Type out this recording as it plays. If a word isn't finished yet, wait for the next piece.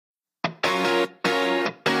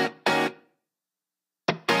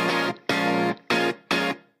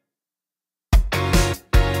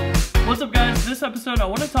What's up guys, this episode I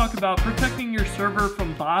want to talk about protecting your server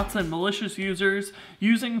from bots and malicious users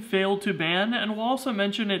using fail2ban, and we'll also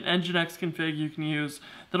mention an Nginx config you can use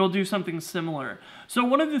that'll do something similar. So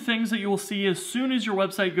one of the things that you will see as soon as your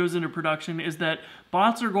website goes into production is that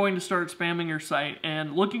bots are going to start spamming your site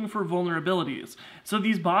and looking for vulnerabilities. So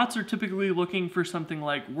these bots are typically looking for something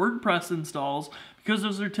like WordPress installs because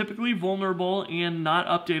those are typically vulnerable and not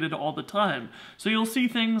updated all the time. So you'll see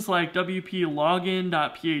things like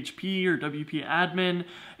wplogin.php or wp-admin,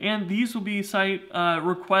 and these will be site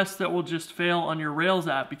requests that will just fail on your Rails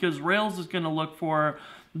app because Rails is going to look for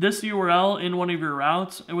this URL in one of your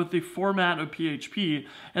routes with the format of PHP,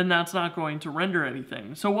 and that's not going to render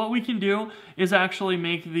anything. So what we can do is actually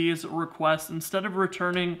make these requests, instead of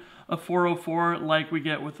returning a 404 like we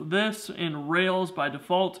get with this in Rails by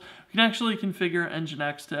default, we can actually configure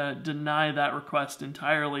Nginx to deny that request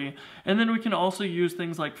entirely. And then we can also use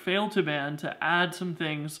things like fail2ban to add some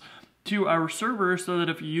things to our server so that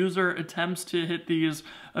if a user attempts to hit these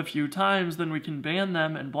a few times, then we can ban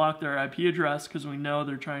them and block their IP address because we know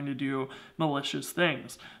they're trying to do malicious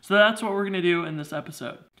things. So that's what we're going to do in this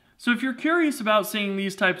episode. So if you're curious about seeing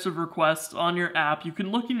these types of requests on your app, you can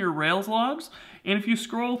look in your Rails logs, and if you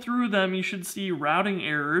scroll through them, you should see routing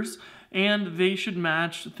errors, and they should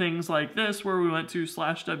match things like this where we went to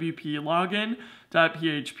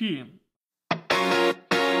 /wplogin.php.